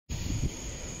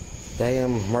Today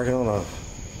I'm working on a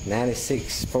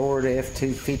 96 Ford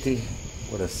F-250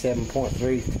 with a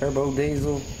 7.3 turbo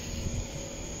diesel.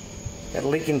 Got a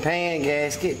leaking pan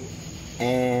gasket,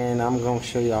 and I'm going to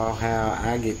show y'all how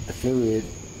I get the fluid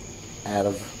out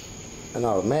of an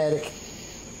automatic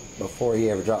before you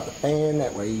ever drop the pan.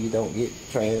 That way you don't get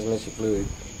transmission fluid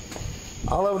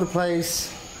all over the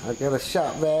place. I've got a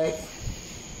shop vac,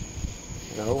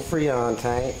 an old Freon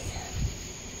tank,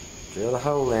 drilled a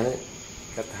hole in it,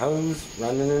 got the hose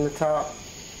running in the top,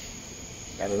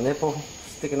 got a nipple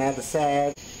sticking out the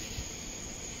side,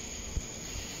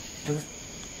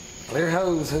 clear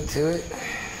hose hooked to it.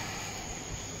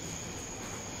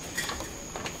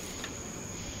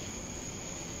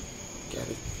 Got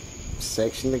it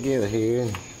sectioned together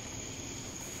here.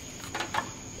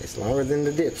 It's longer than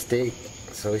the dipstick,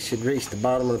 so it should reach the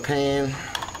bottom of the pan.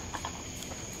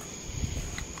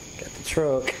 Got the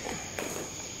truck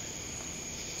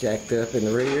jacked up in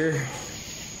the rear.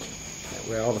 That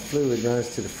way all the fluid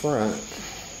runs to the front.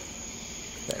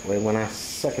 That way when I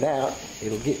suck it out,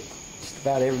 it'll get just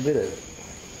about every bit of it.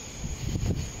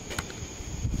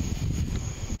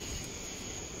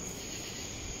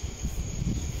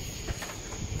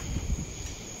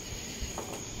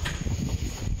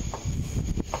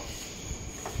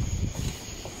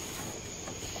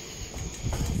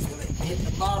 Hit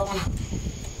the bottom.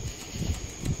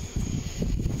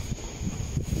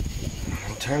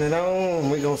 Turn it on,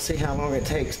 and we're gonna see how long it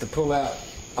takes to pull out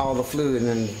all the fluid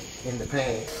in the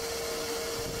pan.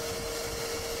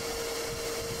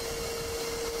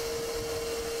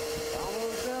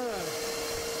 Almost done.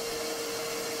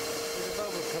 See the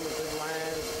bubbles coming through the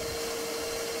line.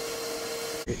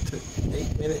 It took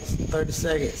 8 minutes and 30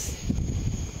 seconds.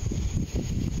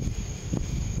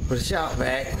 With a shop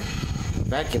vac,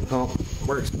 vacuum pump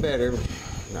works better.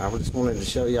 I just wanted to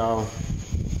show y'all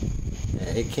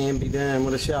it can be done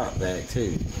with a shop vac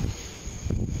too.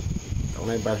 Don't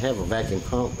everybody have a vacuum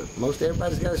pump, but most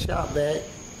everybody's got a shop vac.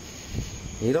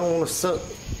 You don't want to suck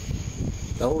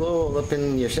the old oil up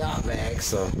in your shop vac,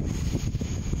 so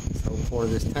that's the whole point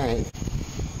of this tank.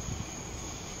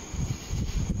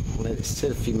 Let it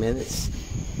sit a few minutes,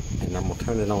 and I'm gonna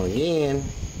turn it on again.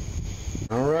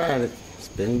 Alright, it's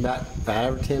been about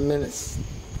 5 or 10 minutes.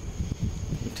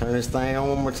 Turn this thing on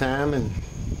one more time and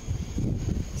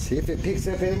see if it picks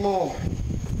up anymore. Like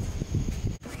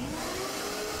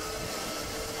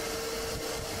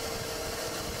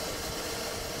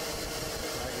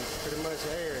it's pretty much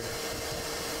air.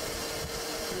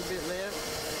 Pretty bit left.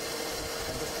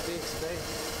 Got this to fix today.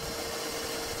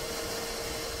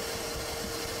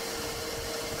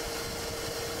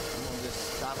 I'm gonna just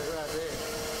stop it right there.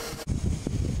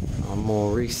 I'm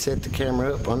gonna reset the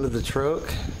camera up under the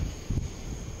truck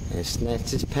and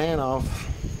snatch this pan off.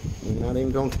 I'm not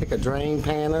even gonna take a drain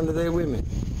pan under there with me.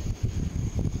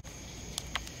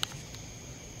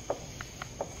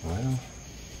 Well,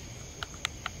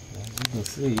 as you can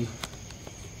see,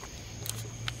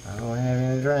 I don't have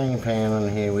any drain pan under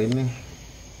here with me.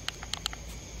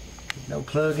 No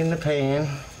plug in the pan.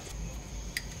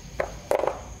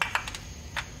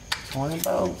 20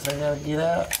 bolts I gotta get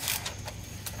out.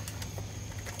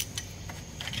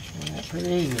 Not pretty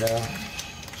easy though.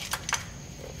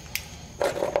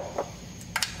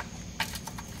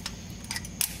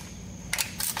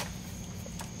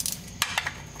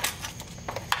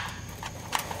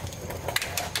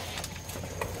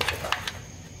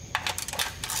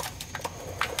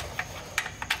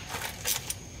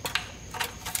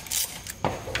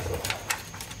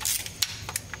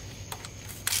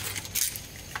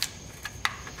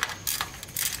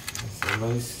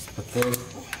 Loose, pathetic.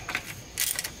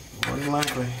 More than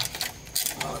likely,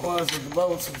 all it was the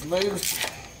bolts was loose.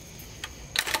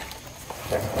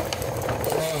 They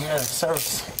ain't had a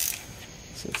service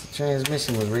since the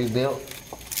transmission was rebuilt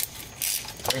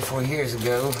 3-4 years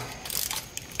ago.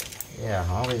 Yeah,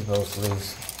 all these bolts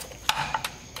loose.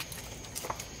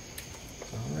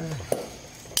 Alright.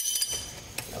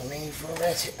 No need for a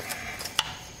ratchet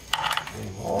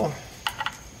anymore.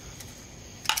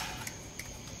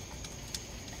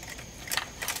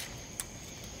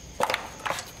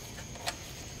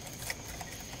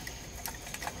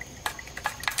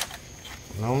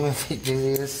 Normally if you do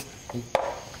this, you're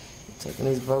taking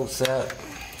these bolts out,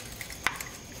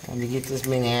 and you get this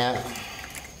many out,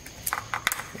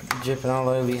 it'll be dripping all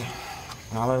over you,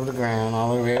 all over the ground,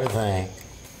 all over everything.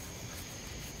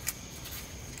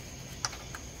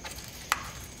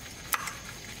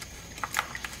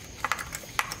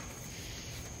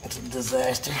 It's a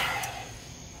disaster.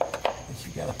 But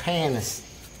you got a pan that's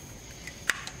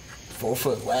 4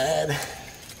 foot wide.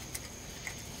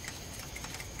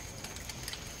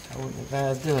 I wouldn't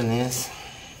advise doing this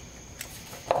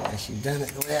unless you've done it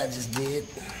the way I just did.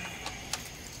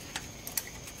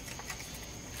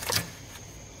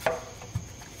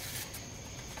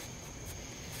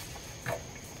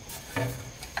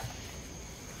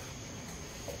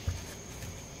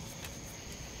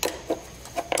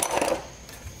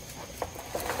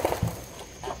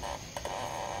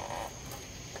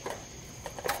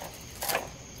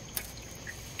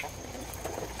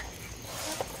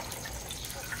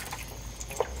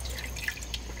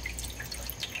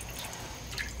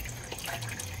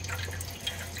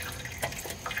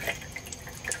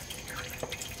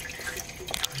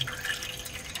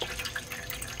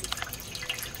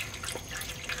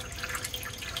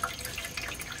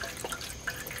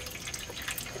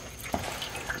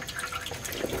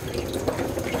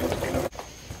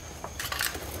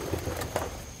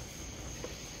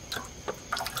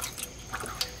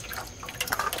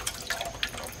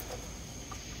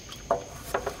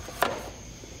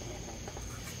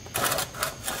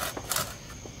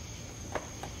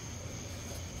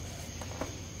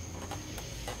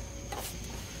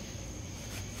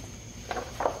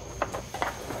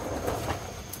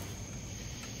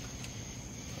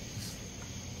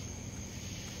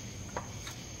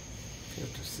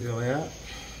 Filter seal out.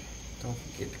 Don't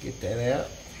forget to get that out.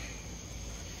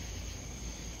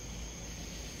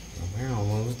 And we're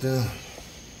almost done.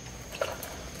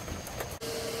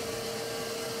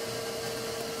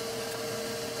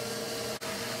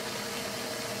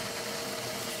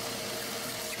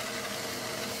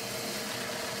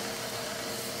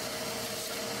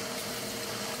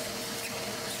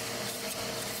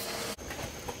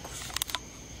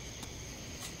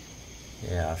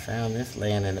 Yeah, I found this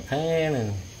laying in the pan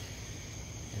and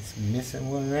it's missing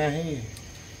one right here.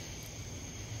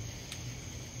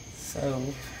 So,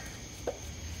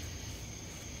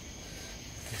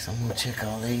 guess I'm gonna check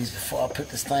all these before I put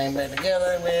this thing back together.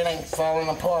 That way it ain't falling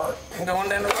apart and going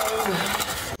down the road.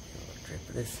 Drip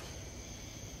of this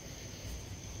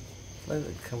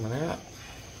fluid coming out.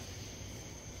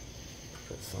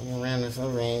 Put some around this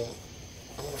O-ring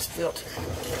on this filter.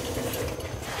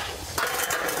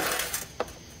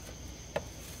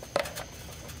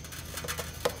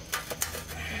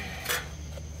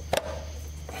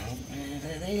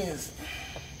 Is.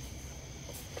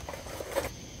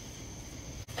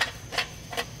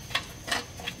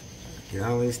 Get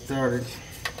all these started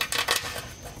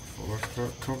before I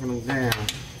start torquing them down.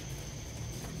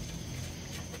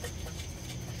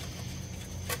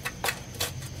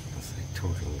 I say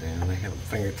torquing them down, they have them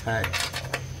finger tight.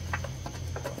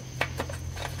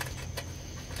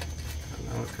 I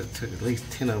know I could have took at least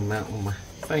 10 of them out with my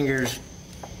fingers.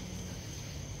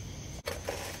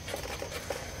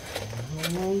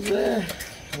 Almost there.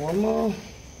 One more.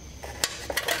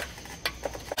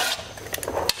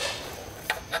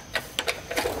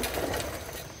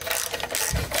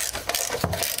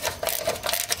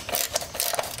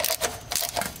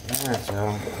 Alright, y'all.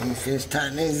 I'm gonna finish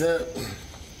tightening these up.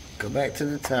 Go back to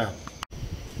the top.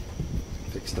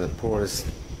 Fixing to pour this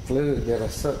fluid that I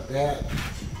sucked out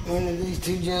into these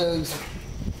two jugs.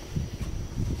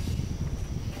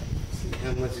 See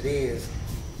how much it is.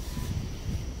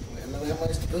 How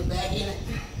much to put back in it.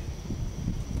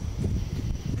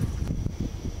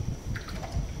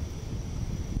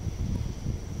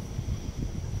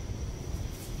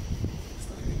 It's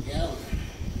like a gallon.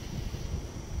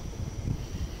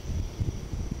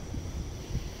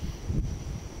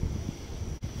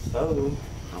 So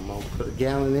I'm gonna put a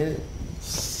gallon in it.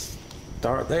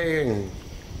 Start there and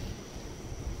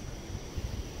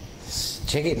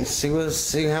check it and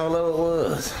see how low it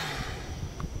was.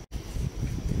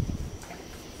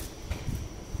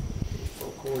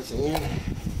 In. I'm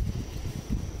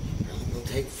gonna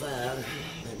take 5,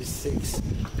 maybe 6.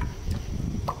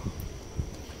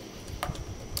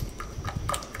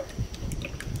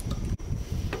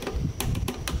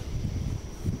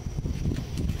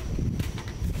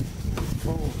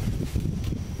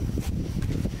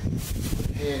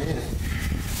 Head in it.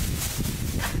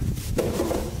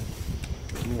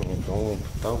 I'm gonna go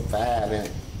throw 5 in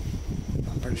it.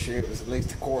 I'm pretty sure it was at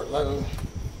least a quart low.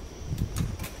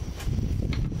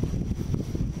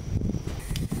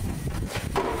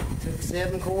 Took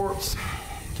 7 quarts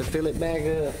to fill it back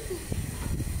up.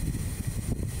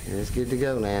 And it's good to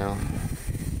go now.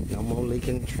 No more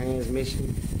leaking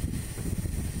transmission.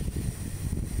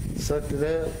 Sucked it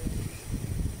up.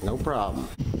 No problem.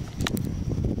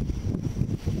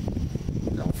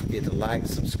 Don't forget to like,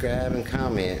 subscribe, and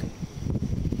comment.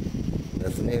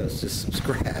 Nothing else, just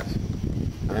subscribe.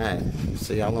 Alright,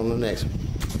 see y'all on the next one.